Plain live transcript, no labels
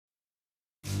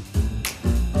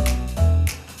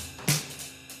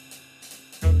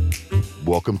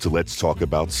Welcome to Let's Talk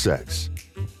About Sex,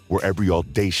 where every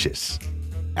audacious,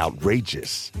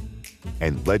 outrageous,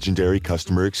 and legendary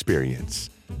customer experience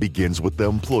begins with the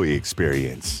employee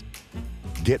experience.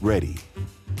 Get ready.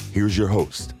 Here's your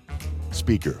host,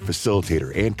 speaker,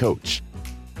 facilitator, and coach,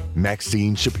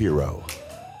 Maxine Shapiro.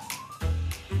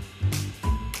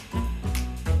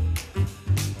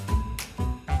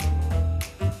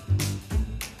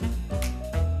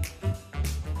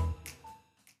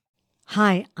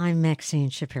 Hi, I'm Maxine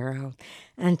Shapiro,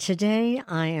 and today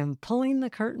I am pulling the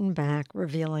curtain back,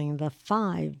 revealing the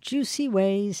 5 juicy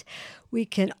ways we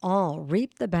can all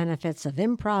reap the benefits of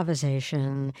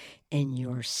improvisation in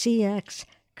your CX,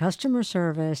 customer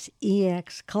service,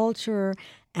 EX, culture,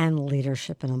 and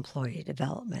leadership and employee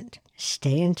development.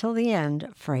 Stay until the end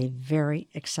for a very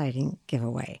exciting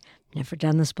giveaway. Never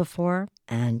done this before,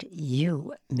 and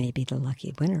you may be the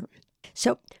lucky winner.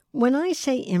 So, when I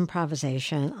say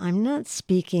improvisation, I'm not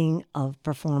speaking of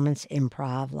performance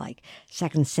improv like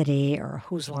Second City or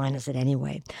Whose Line Is It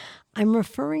Anyway? I'm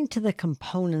referring to the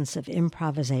components of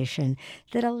improvisation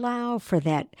that allow for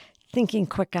that thinking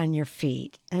quick on your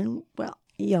feet, and, well,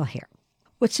 you'll hear.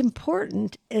 What's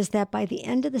important is that by the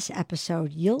end of this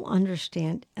episode, you'll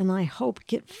understand, and I hope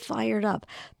get fired up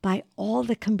by all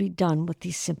that can be done with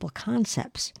these simple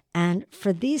concepts. And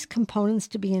for these components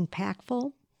to be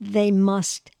impactful, they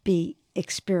must be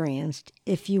experienced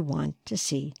if you want to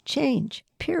see change,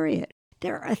 period.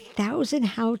 There are 1,000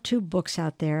 how-to books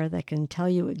out there that can tell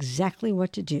you exactly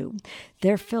what to do.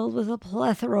 They're filled with a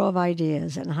plethora of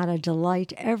ideas on how to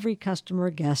delight every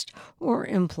customer, guest, or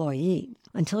employee.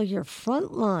 Until your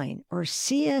frontline or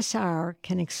CSR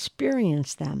can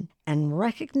experience them and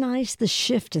recognize the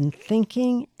shift in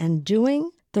thinking and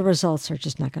doing, the results are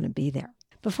just not going to be there.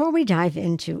 Before we dive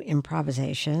into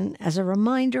improvisation, as a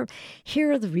reminder,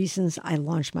 here are the reasons I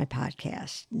launched my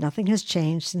podcast. Nothing has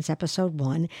changed since episode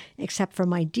 1, except for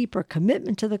my deeper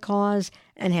commitment to the cause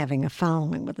and having a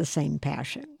following with the same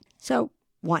passion. So,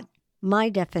 1, my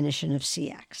definition of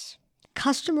CX.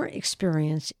 Customer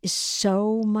experience is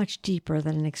so much deeper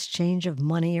than an exchange of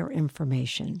money or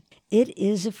information. It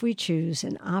is, if we choose,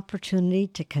 an opportunity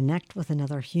to connect with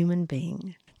another human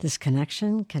being. This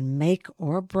connection can make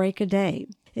or break a day.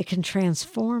 It can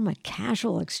transform a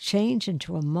casual exchange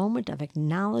into a moment of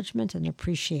acknowledgement and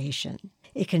appreciation.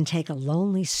 It can take a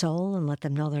lonely soul and let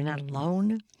them know they're not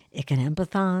alone. It can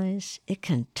empathize. It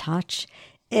can touch.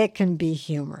 It can be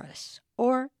humorous.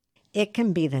 Or it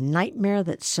can be the nightmare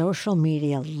that social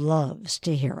media loves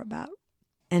to hear about.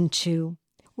 And 2,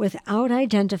 without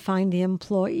identifying the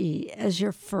employee as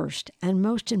your first and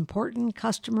most important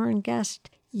customer and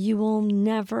guest, you will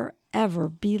never, ever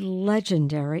be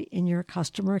legendary in your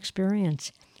customer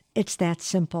experience. It's that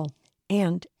simple,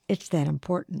 and it's that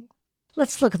important.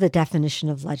 Let's look at the definition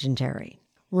of legendary.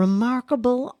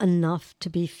 Remarkable enough to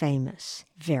be famous,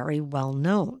 very well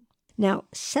known. Now,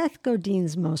 Seth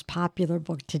Godin's most popular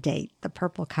book to date, The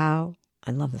Purple Cow,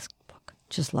 I love this book,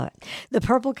 just love it. The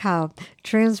Purple Cow,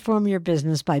 Transform Your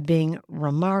Business by Being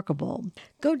Remarkable.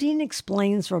 Godin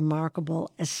explains remarkable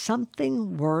as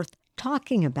something worth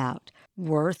talking about,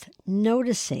 worth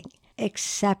noticing,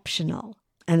 exceptional.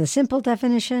 And the simple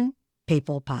definition,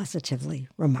 people positively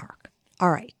remark.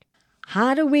 All right,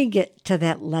 how do we get to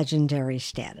that legendary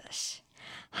status?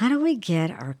 How do we get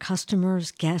our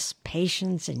customers, guests,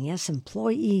 patients, and yes,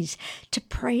 employees to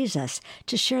praise us,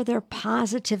 to share their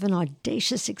positive and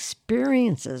audacious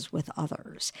experiences with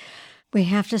others? We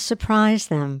have to surprise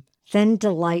them, then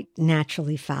delight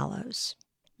naturally follows.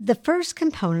 The first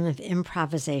component of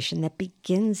improvisation that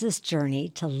begins this journey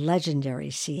to legendary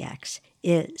CX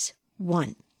is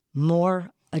 1, more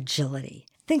agility.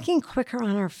 Thinking quicker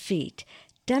on our feet,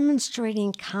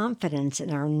 demonstrating confidence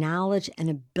in our knowledge and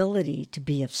ability to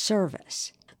be of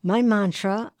service. My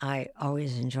mantra, I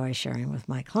always enjoy sharing with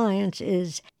my clients,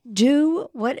 is do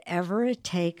whatever it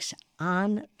takes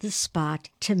on the spot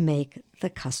to make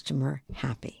the customer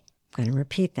happy. I'm going to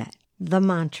repeat that. The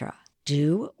mantra.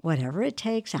 Do whatever it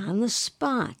takes on the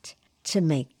spot to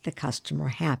make the customer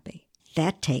happy.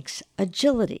 That takes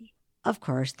agility. Of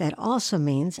course, that also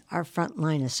means our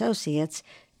frontline associates,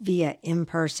 via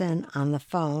in-person, on the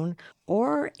phone,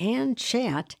 and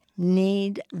chat,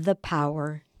 need the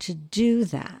power to do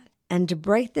that. And to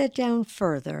break that down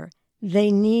further,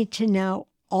 they need to know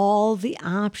all the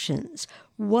options,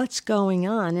 what's going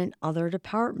on in other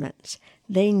departments.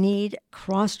 They need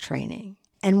cross-training.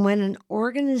 And when an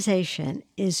organization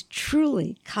is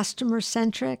truly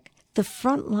customer-centric, the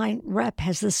frontline rep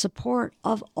has the support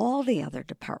of all the other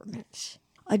departments.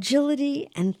 Agility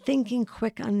and thinking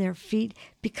quick on their feet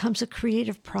becomes a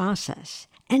creative process,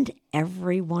 and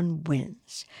everyone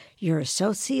wins. Your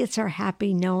associates are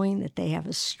happy knowing that they have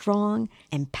a strong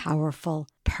and powerful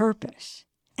purpose.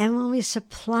 And when we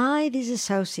supply these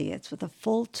associates with a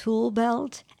full tool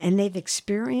belt and they've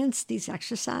experienced these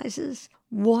exercises,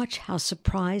 watch how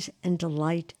surprise and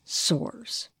delight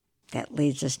soars. That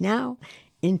leads us now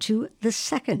into the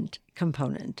second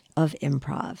component of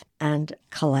improv and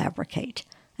collaborate.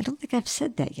 I don't think I've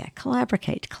said that yet.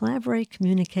 Collaborate,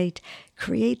 communicate,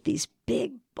 create these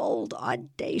big, bold,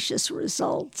 audacious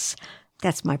results.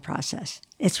 That's my process.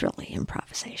 It's really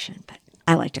improvisation, but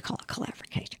I like to call it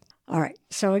collaborate. All right.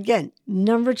 So again,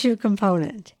 number 2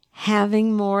 component,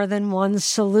 having more than one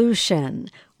solution,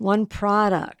 one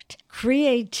product.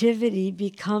 Creativity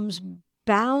becomes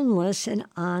boundless and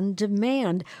on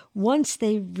demand once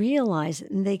they realize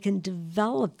and they can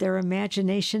develop their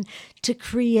imagination to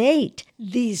create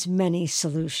these many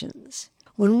solutions.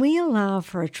 When we allow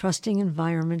for a trusting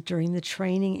environment during the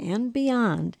training and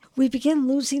beyond, we begin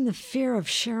losing the fear of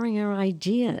sharing our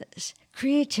ideas.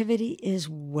 Creativity is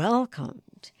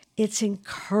welcomed. It's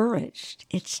encouraged.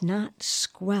 It's not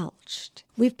squelched.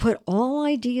 We put all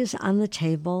ideas on the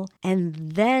table and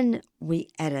then we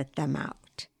edit them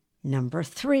out. Number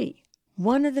 3,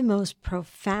 one of the most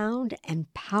profound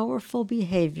and powerful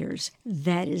behaviors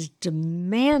that is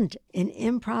demanded in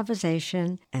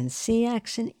improvisation and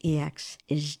CEX and EX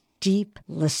is deep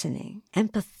listening,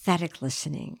 empathetic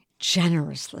listening,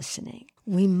 generous listening.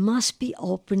 We must be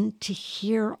open to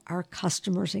hear our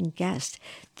customers and guests,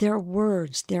 their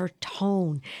words, their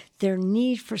tone, their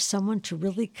need for someone to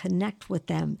really connect with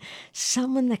them,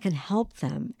 someone that can help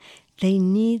them. They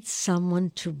need someone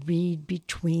to read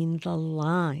between the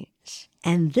lines.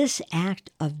 And this act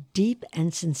of deep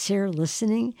and sincere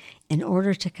listening in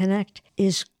order to connect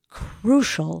is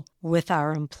crucial with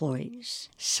our employees.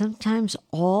 Sometimes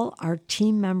all our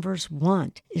team members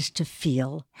want is to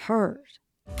feel heard.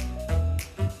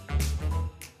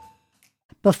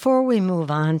 Before we move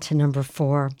on to number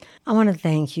 4, I want to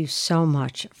thank you so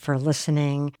much for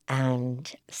listening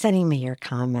and sending me your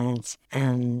comments.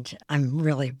 And I'm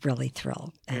really, really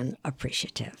thrilled and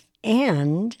appreciative.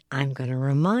 And I'm going to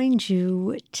remind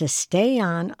you to stay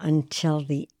on until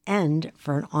the end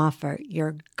for an offer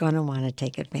you're going to want to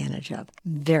take advantage of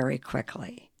very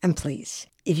quickly. And please,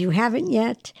 if you haven't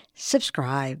yet,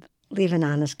 subscribe, leave an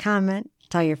honest comment,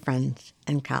 tell your friends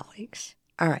and colleagues.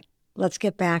 All right. Let's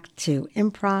get back to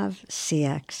improv,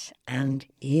 CX, and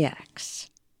EX.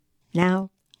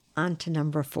 Now, on to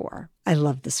number 4. I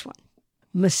love this one.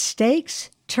 Mistakes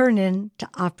turn into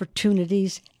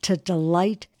opportunities to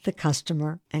delight the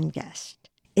customer and guest.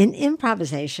 In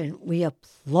improvisation, we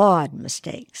applaud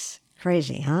mistakes.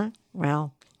 Crazy, huh?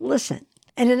 Well, listen.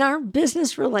 And in our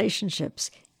business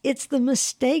relationships, it's the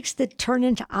mistakes that turn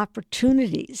into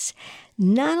opportunities,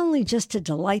 not only just to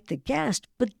delight the guest,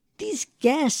 but these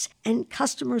guests and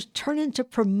customers turn into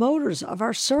promoters of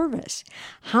our service.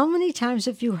 How many times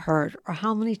have you heard or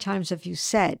how many times have you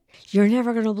said, you're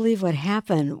never going to believe what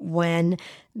happened when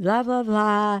blah, blah,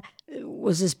 blah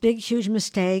was this big, huge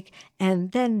mistake,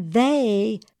 and then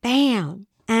they, bam,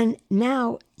 and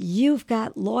now you've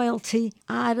got loyalty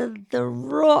out of the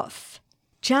roof.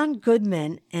 John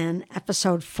Goodman in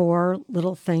episode 4,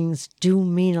 Little Things Do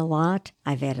Mean a Lot,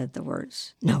 I've added the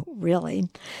words, no, really,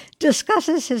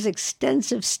 discusses his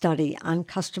extensive study on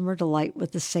customer delight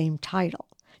with the same title.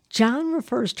 John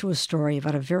refers to a story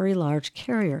about a very large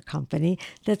carrier company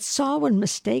that saw when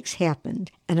mistakes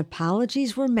happened and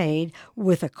apologies were made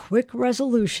with a quick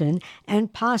resolution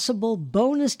and possible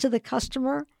bonus to the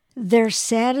customer, their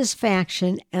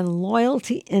satisfaction and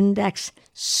loyalty index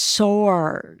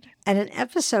soared. And in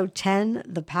episode 10,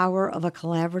 The Power of a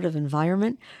Collaborative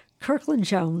Environment, Kirkland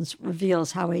Jones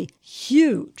reveals how a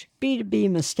huge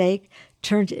B2B mistake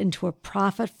turned into a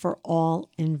profit for all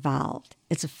involved.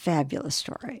 It's a fabulous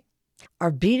story.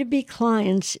 Our B2B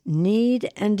clients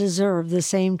need and deserve the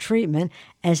same treatment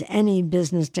as any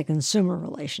business-to-consumer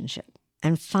relationship.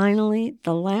 And finally,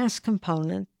 the last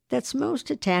component that's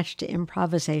most attached to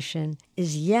improvisation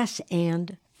is yes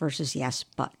and versus yes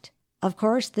but. Of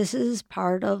course, this is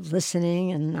part of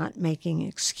listening and not making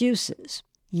excuses.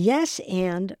 Yes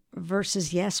and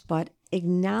versus yes but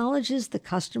acknowledges the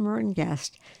customer and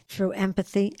guest through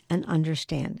empathy and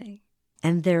understanding.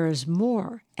 And there is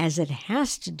more, as it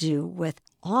has to do with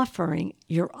offering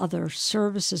your other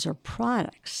services or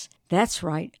products. That's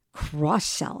right,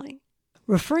 cross-selling.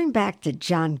 Referring back to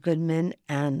John Goodman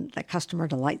and the Customer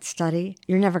Delight Study,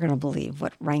 you're never going to believe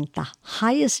what ranked the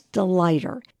highest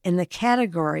delighter in the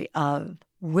category of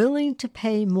willing to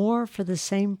pay more for the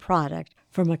same product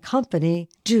from a company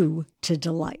due to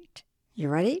delight. You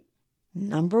ready?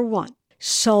 Number 1,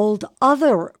 sold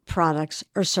other products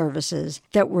or services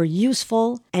that were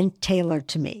useful and tailored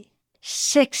to me.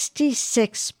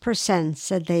 66%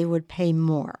 said they would pay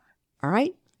more. All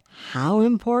right? How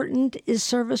important is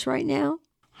service right now?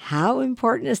 How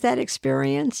important is that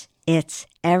experience? It's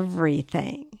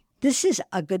everything. This is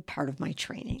a good part of my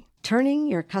training. Turning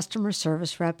your customer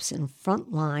service reps in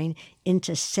front line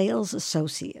into sales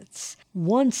associates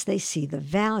once they see the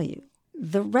value.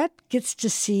 The rep gets to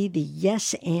see the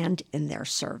yes and in their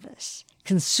service.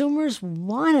 Consumers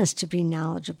want us to be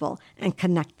knowledgeable and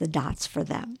connect the dots for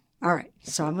them. All right,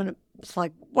 so I'm going to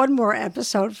plug one more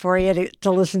episode for you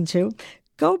to listen to.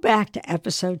 Go back to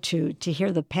episode 2 to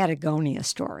hear the Patagonia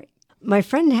story. My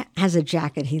friend has a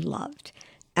jacket he loved.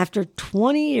 After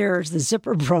 20 years, the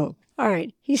zipper broke. All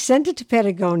right, he sent it to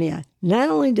Patagonia. Not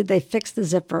only did they fix the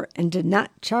zipper and did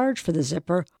not charge for the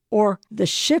zipper or the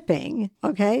shipping,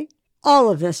 okay,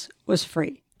 all of this was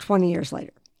free 20 years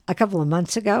later. A couple of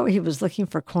months ago, he was looking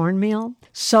for cornmeal,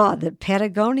 saw that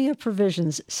Patagonia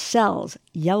Provisions sells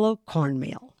yellow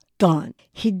cornmeal. Gone.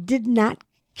 He did not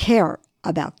care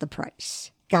about the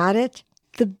price. Got it?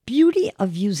 The beauty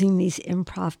of using these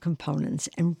improv components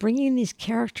and bringing these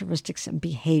characteristics and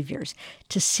behaviors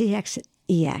to CX and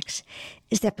EX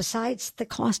is that besides the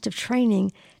cost of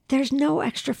training, there's no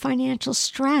extra financial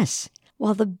stress,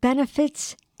 while the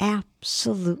benefits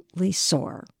absolutely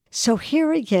soar. So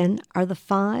here again are the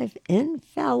 5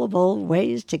 infallible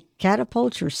ways to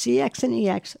catapult your CX and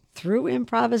EX through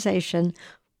improvisation.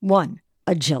 1,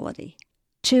 agility.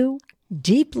 2,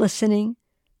 deep listening.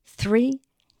 3,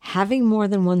 having more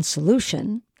than one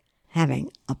solution,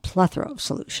 having a plethora of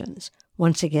solutions.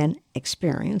 Once again,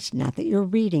 experience, not that you're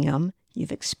reading them,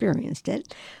 you've experienced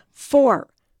it. 4,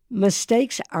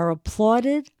 mistakes are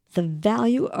applauded, the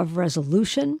value of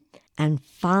resolution. And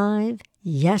 5,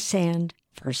 yes and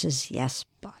versus yes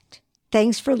but.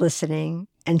 Thanks for listening,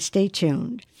 and stay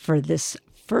tuned for this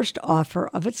first offer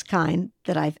of its kind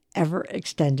that I've ever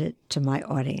extended to my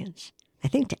audience. I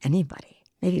think to anybody,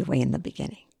 maybe way in the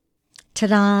beginning.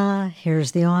 Ta-da!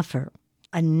 Here's the offer.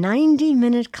 A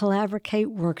 90-minute Collaborate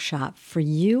workshop for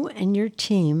you and your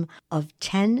team of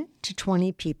 10 to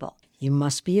 20 people. You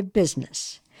must be a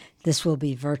business. This will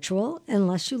be virtual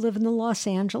unless you live in the Los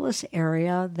Angeles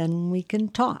area, then we can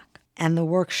talk. And the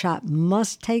workshop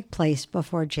must take place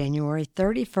before January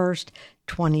 31st,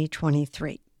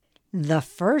 2023. The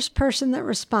first person that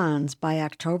responds by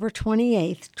October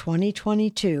 28th,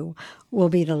 2022 will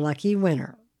be the lucky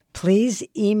winner. Please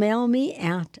email me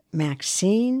at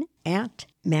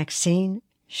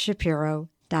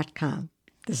maxine@maxineShapiro.com.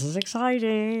 This is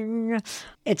exciting.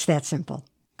 It's that simple.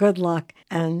 Good luck,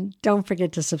 and don't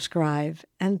forget to subscribe.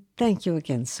 And thank you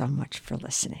again so much for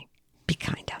listening. Be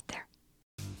kind out there.